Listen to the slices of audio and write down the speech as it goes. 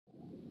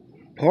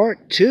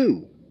Part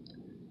 2.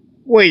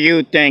 Where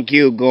you think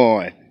you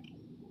going?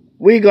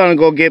 We gonna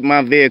go get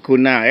my vehicle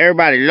now.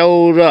 Everybody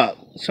load up.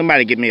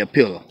 Somebody get me a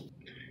pillow.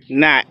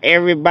 Not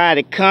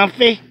everybody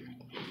comfy?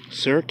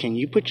 Sir, can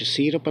you put your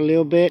seat up a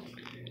little bit?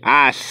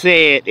 I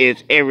said,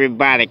 is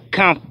everybody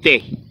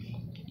comfy?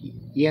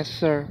 Yes,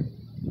 sir.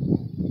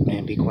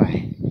 Man, be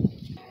quiet.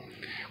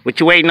 What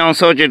you waiting on,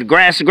 soldier? The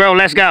grass to grow?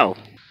 Let's go.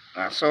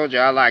 Now,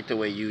 soldier, I like the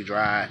way you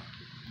drive.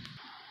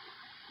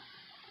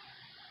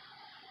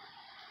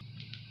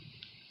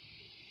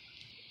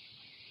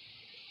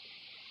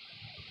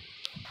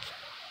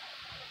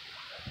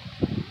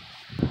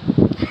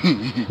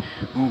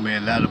 Oh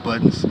man, a lot of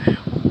buttons.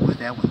 What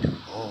that one do?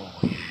 Oh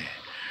yeah.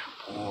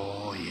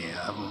 Oh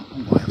yeah.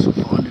 I'm gonna have some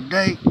fun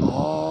today.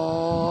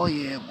 Oh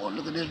yeah, boy,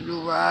 look at this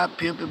new ride,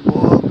 pimping,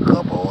 boy.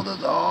 Cup holders,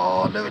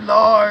 oh, they're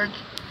large.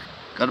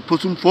 Gotta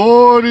put some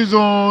 40s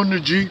on the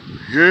Jeep.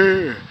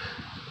 Yeah.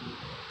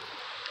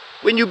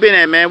 When you been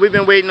at, man? We've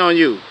been waiting on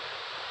you.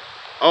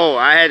 Oh,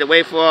 I had to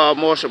wait for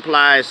more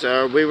supplies,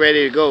 sir. We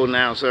ready to go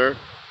now, sir.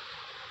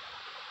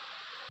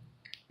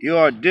 You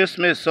are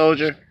dismissed,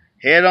 soldier.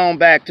 Head on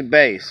back to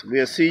base.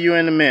 We'll see you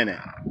in a minute.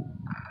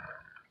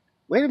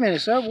 Wait a minute,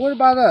 sir. What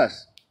about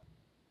us?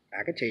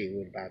 I can tell you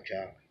what about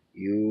y'all.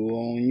 You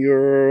on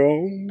your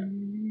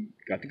own.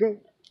 Got to go.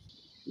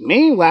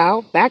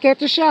 Meanwhile, back at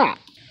the shop.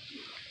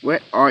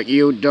 What are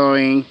you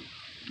doing?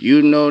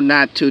 You know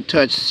not to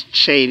touch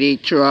shady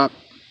truck.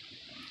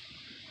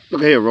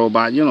 Look here,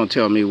 robot. You don't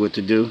tell me what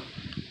to do.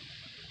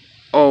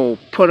 Oh,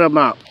 put them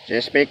up.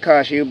 Just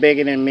because you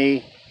bigger than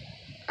me,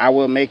 I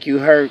will make you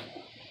hurt.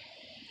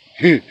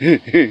 Heard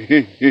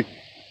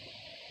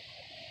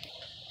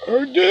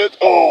this?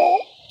 Oh!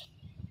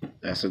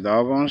 That's a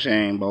doggone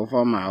shame. Both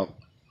of them out.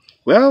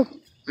 Well,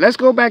 let's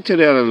go back to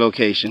the other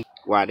location.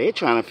 While they're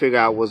trying to figure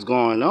out what's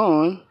going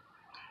on,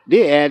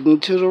 they're adding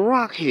to the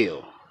rock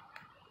hill.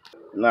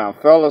 Now,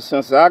 fellas,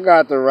 since I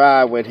got to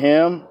ride with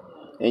him,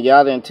 and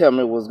y'all didn't tell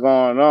me what's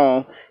going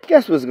on,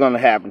 guess what's going to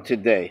happen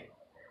today?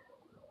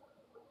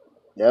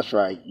 That's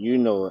right. You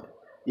know it.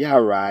 Y'all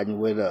riding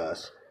with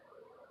us.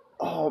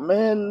 Oh,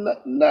 man,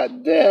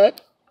 not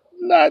that.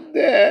 Not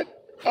that.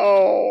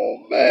 Oh,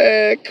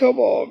 man, come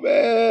on,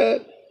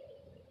 man.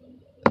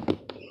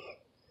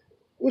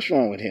 What's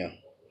wrong with him?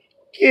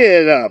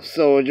 Get up,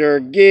 soldier.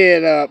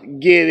 Get up.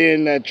 Get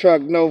in the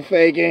truck. No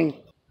faking.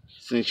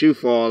 Since you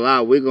fall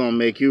out, we're going to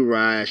make you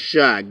ride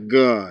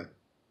shotgun.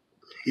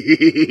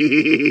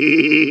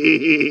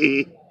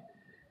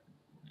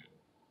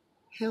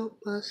 Help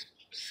us.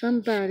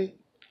 Somebody.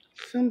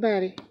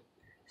 Somebody.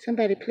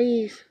 Somebody,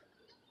 please.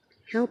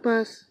 Help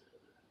us.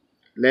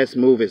 Let's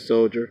move it,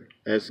 soldier.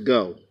 Let's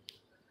go.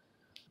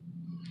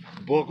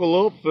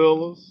 Buckle up,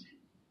 fellas.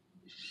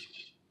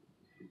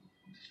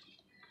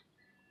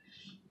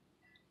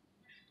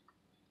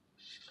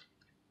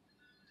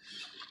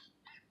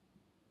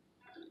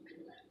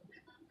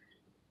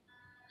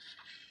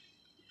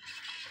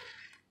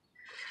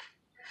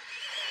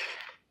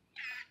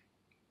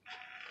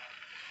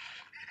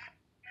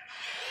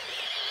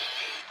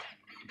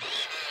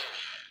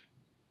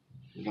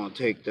 We're going to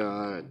take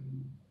that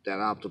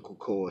optical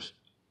course.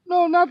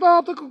 No, not the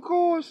optical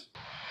course.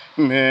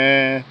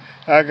 Man,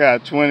 I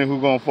got 20 who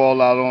gonna fall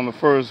out on the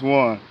first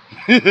one.